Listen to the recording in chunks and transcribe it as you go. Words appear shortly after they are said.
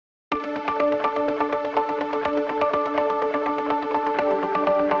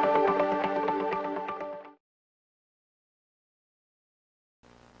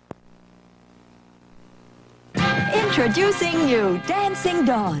Introducing new Dancing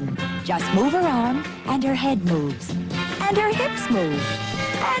Dawn. Just move her arm, and her head moves. And her hips move.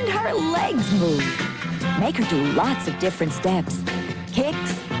 And her legs move. Make her do lots of different steps.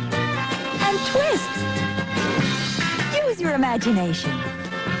 Kicks and twists. Use your imagination.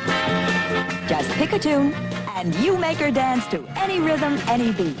 Just pick a tune, and you make her dance to any rhythm,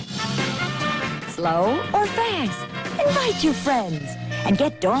 any beat. Slow or fast. Invite your friends. And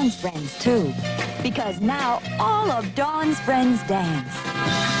get Dawn's friends, too. Because now all of Dawn's friends dance.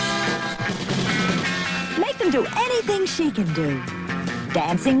 Make them do anything she can do.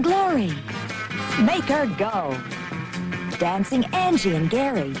 Dancing Glory. Make her go. Dancing Angie and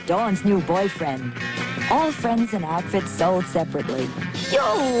Gary, Dawn's new boyfriend. All friends and outfits sold separately.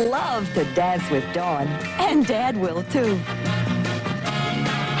 You'll love to dance with Dawn, and Dad will too.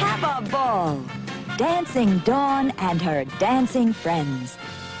 Have a ball. Dancing Dawn and her dancing friends.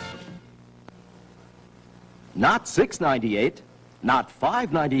 Not $6.98, not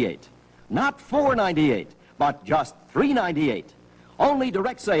 $5.98, not $4.98, but just $3.98. Only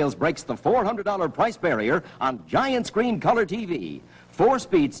Direct Sales breaks the $400 price barrier on giant screen color TV,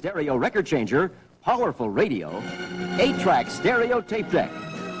 4-speed stereo record changer, powerful radio, 8-track stereo tape deck,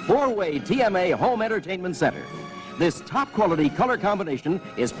 4-way TMA home entertainment center. This top-quality color combination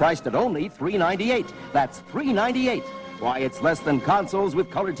is priced at only $3.98. That's $3.98. Why, it's less than consoles with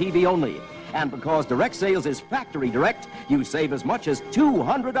color TV only. And because Direct Sales is factory direct, you save as much as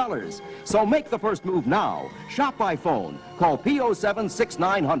 $200. So make the first move now. Shop by phone. Call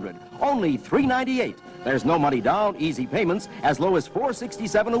P07-6900. Only $3.98. There's no money down, easy payments, as low as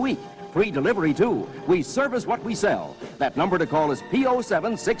 $4.67 a week. Free delivery, too. We service what we sell. That number to call is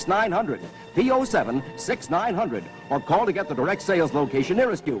P07-6900. P07-6900. Or call to get the Direct Sales location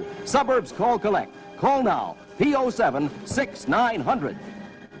nearest you. Suburbs Call Collect. Call now. P07-6900.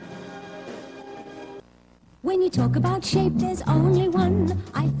 When you talk about shape, there's only one.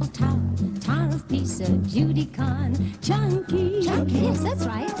 Eiffel Tower, Tower of Pisa, Judy Kahn, Chunky. Chunky, yes, that's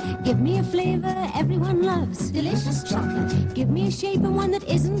right. Give me a flavor everyone loves. Delicious chocolate. Give me a shape and one that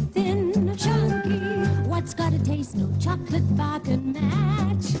isn't thin. Chunky. What's got a taste no chocolate bar can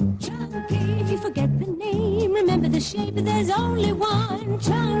match? Chunky. If you forget the name, remember the shape. There's only one.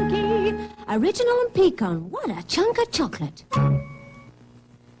 Chunky. Original and pecan. What a chunk of chocolate.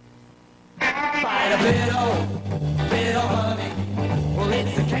 Bite a bit of honey. Well,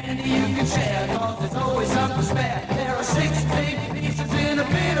 it's the candy you can share, 'cause there's always something spare. There are 6 big pieces in a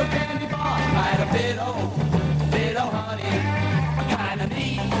bit of candy bar. Bite a bit of honey. Kinda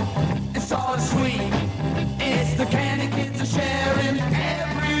neat, it's sort of sweet. It's the candy kids are sharing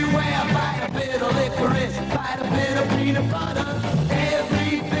everywhere. Bite a bit of licorice, bite a bit of peanut butter.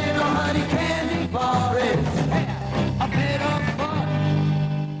 Every bit of honey candy bar is a bit of fun.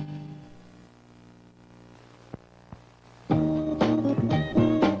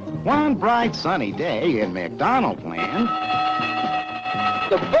 One bright sunny day in McDonald's land,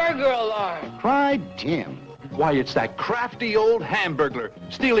 The burglar alarm! cried Jim. Why, it's that crafty old hamburglar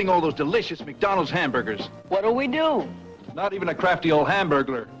stealing all those delicious McDonald's hamburgers. What do we do? Not even a crafty old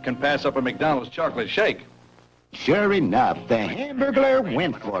hamburglar can pass up a McDonald's chocolate shake. Sure enough, the hamburglar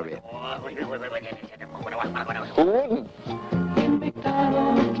went for it. Who wouldn't? In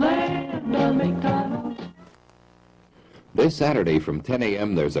McDonald's land, McDonald's. This Saturday from 10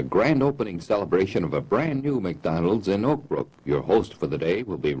 a.m. there's a grand opening celebration of a brand new McDonald's in Oak Brook. Your host for the day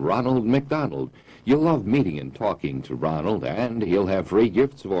will be Ronald McDonald. You'll love meeting and talking to Ronald, and he'll have free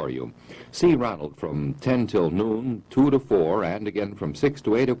gifts for you. See Ronald from 10 till noon, 2 to 4, and again from 6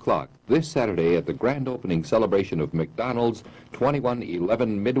 to 8 o'clock this Saturday at the grand opening celebration of McDonald's,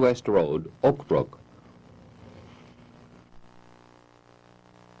 2111 Midwest Road, Oak Brook.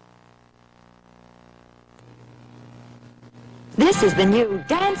 This is the new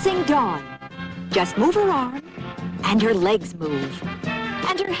Dancing Dawn. Just move her arm, and her legs move.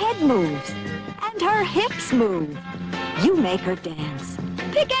 And her head moves. And her hips move. You make her dance.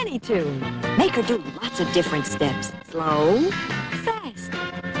 Pick any tune. Make her do lots of different steps. Slow, fast.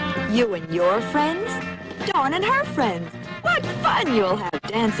 You and your friends, Dawn and her friends. What fun you'll have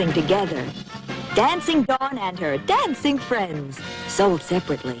dancing together. Dancing Dawn and her dancing friends. Sold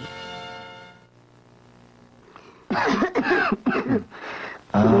separately.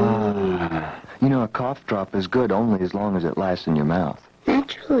 You know, a cough drop is good only as long as it lasts in your mouth.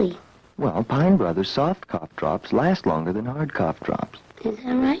 Naturally. Well, Pine Brothers soft cough drops last longer than hard cough drops. Is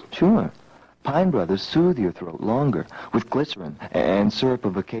that right? Sure. Pine Brothers soothe your throat longer with glycerin and syrup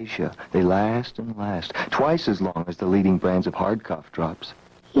of acacia. They last and last, twice as long as the leading brands of hard cough drops.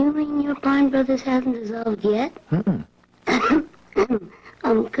 You mean your Pine Brothers haven't dissolved yet? Mm-mm.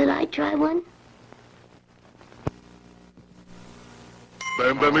 Could I try one?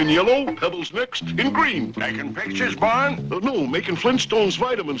 Bam Bam in yellow, Pebbles next in green. Making pictures, Barn? No, making Flintstones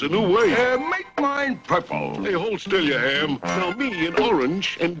vitamins a new way. Make mine purple. Hey, hold still, you ham. Now me in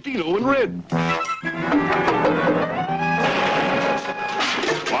orange and Dino in red.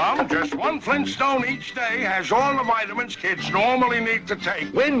 Mom, just one Flintstone each day has all the vitamins kids normally need to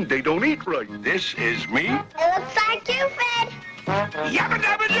take. When they don't eat right. This is me. It looks like you, Fred. Yabba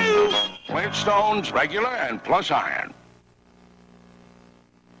dabba doo! Flintstones, regular and plus iron.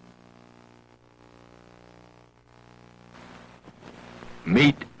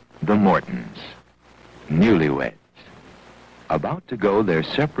 Meet the Mortons, newlyweds, about to go their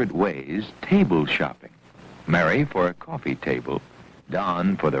separate ways table shopping. Mary for a coffee table,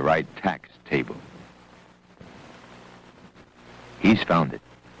 Don for the right tax table. He's found it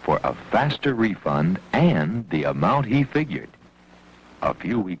for a faster refund and the amount he figured. A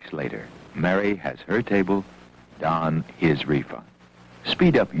few weeks later, Mary has her table, Don his refund.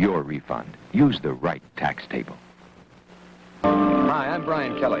 Speed up your refund. Use the right tax table. Hi, I'm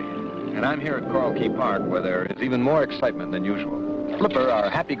Brian Kelly, and I'm here at Coral Key Park where there is even more excitement than usual. Flipper, our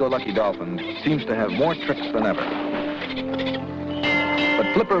happy-go-lucky dolphin, seems to have more tricks than ever.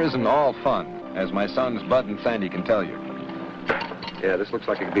 But Flipper isn't all fun, as my sons Bud and Sandy can tell you. Yeah, this looks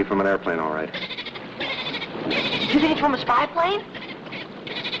like it could be from an airplane, all right. You think it's from a spy plane?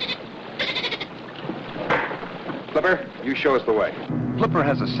 Flipper, you show us the way. Flipper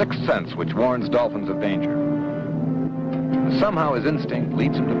has a sixth sense which warns dolphins of danger. Somehow his instinct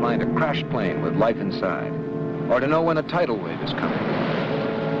leads him to find a crashed plane with life inside, or to know when a tidal wave is coming.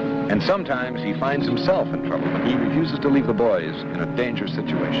 And sometimes he finds himself in trouble when he refuses to leave the boys in a dangerous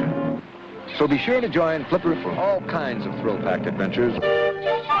situation. So be sure to join Flipper for all kinds of thrill-packed adventures.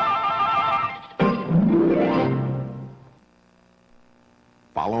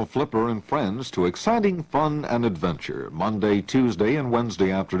 Follow Flipper and friends to exciting fun and adventure Monday, Tuesday, and Wednesday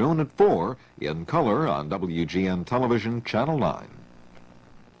afternoon at 4 in color on WGN Television Channel 9.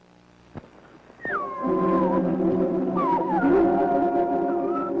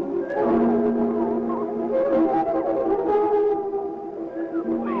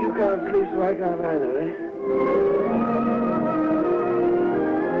 You can't sleep, so I can't either, eh?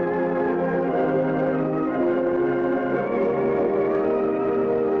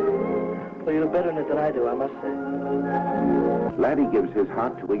 Well, you look better in it than I do, I must say. Laddie gives his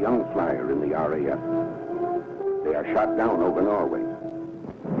heart to a young flyer in the RAF. They are shot down over Norway.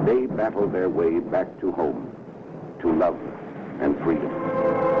 They battle their way back to home, to love and freedom.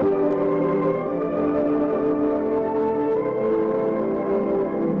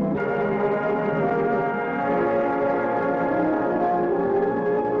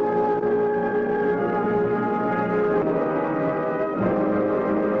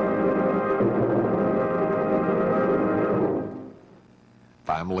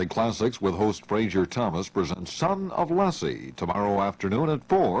 Family Classics with host Frazier Thomas presents Son of Lassie tomorrow afternoon at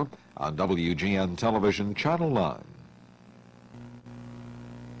 4 on WGN Television Channel 9.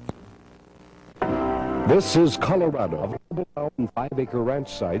 This is Colorado, and 5-acre ranch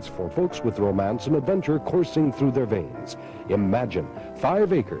sites for folks with romance and adventure coursing through their veins. Imagine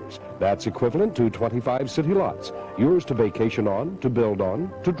 5 acres. That's equivalent to 25 city lots. Yours to vacation on, to build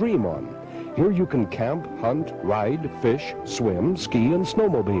on, to dream on. Here you can camp, hunt, ride, fish, swim, ski, and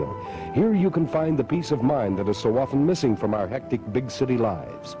snowmobile. Here you can find the peace of mind that is so often missing from our hectic big city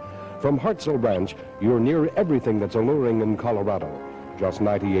lives. From Hartzell Ranch, you're near everything that's alluring in Colorado. Just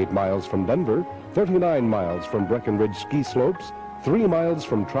 98 miles from Denver, 39 miles from Breckenridge ski slopes, 3 miles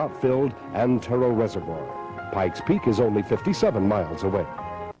from Trout-filled Antero Reservoir. Pikes Peak is only 57 miles away.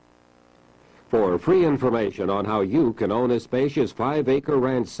 For free information on how you can own a spacious 5-acre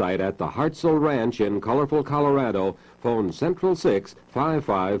ranch site at the Hartzell Ranch in colorful Colorado, phone Central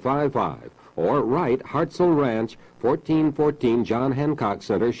 65555 or write Hartzell Ranch, 1414 John Hancock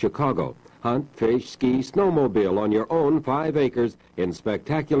Center, Chicago. Hunt, fish, ski, snowmobile on your own 5 acres in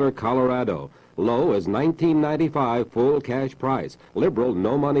spectacular Colorado. Low as $19.95 full cash price. Liberal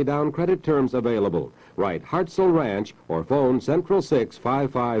no money down credit terms available. Write Hartzell Ranch or phone Central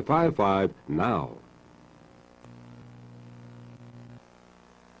 65555 now.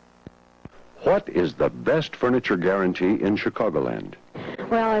 What is the best furniture guarantee in Chicagoland?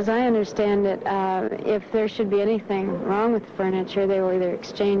 Well, as I understand it, if there should be anything wrong with the furniture, they will either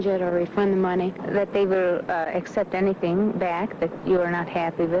exchange it or refund the money. That they will accept anything back that you are not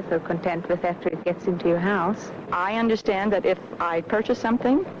happy with or content with after it gets into your house. I understand that if I purchase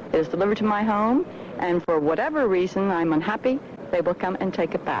something, it is delivered to my home, and for whatever reason I'm unhappy, they will come and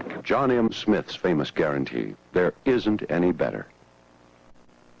take it back. John M. Smith's famous guarantee. There isn't any better.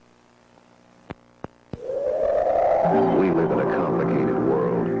 We live in a complicated world.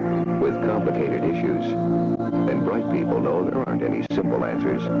 complicated issues. And bright people know there aren't any simple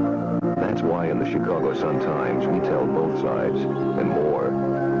answers. That's why in the Chicago Sun-Times we tell both sides and more.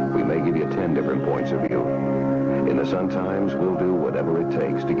 We may give you 10 different points of view. In the Sun-Times, we'll do whatever it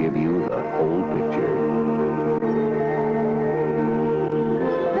takes to give you the whole picture.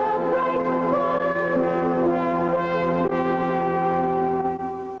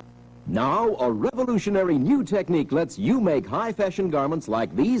 Now, a revolutionary new technique lets you make high-fashion garments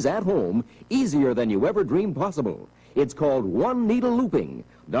like these at home easier than you ever dreamed possible. It's called one-needle looping,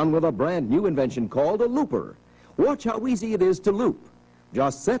 done with a brand new invention called a looper. Watch how easy it is to loop.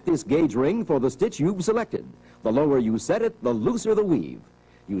 Just set this gauge ring for the stitch you've selected. The lower you set it, the looser the weave.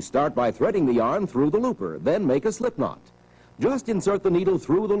 You start by threading the yarn through the looper, then make a slip knot. Just insert the needle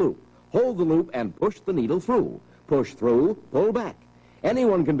through the loop. Hold the loop and push the needle through. Push through, pull back.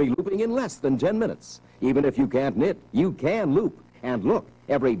 Anyone can be looping in less than 10 minutes. Even if you can't knit, you can loop. And look,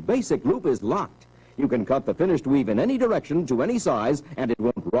 every basic loop is locked. You can cut the finished weave in any direction to any size, and it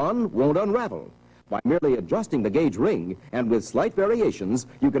won't run, won't unravel. By merely adjusting the gauge ring, and with slight variations,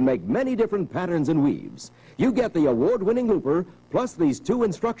 you can make many different patterns and weaves. You get the award-winning looper, plus these 2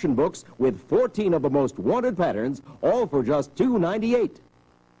 instruction books with 14 of the most wanted patterns, all for just $2.98.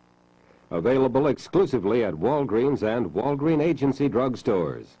 Available exclusively at Walgreens and Walgreen Agency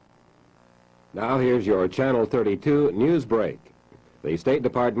drugstores. Now here's your Channel 32 news break. The State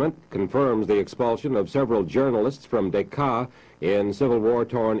Department confirms the expulsion of several journalists from Decca in Civil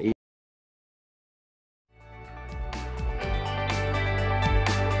War-torn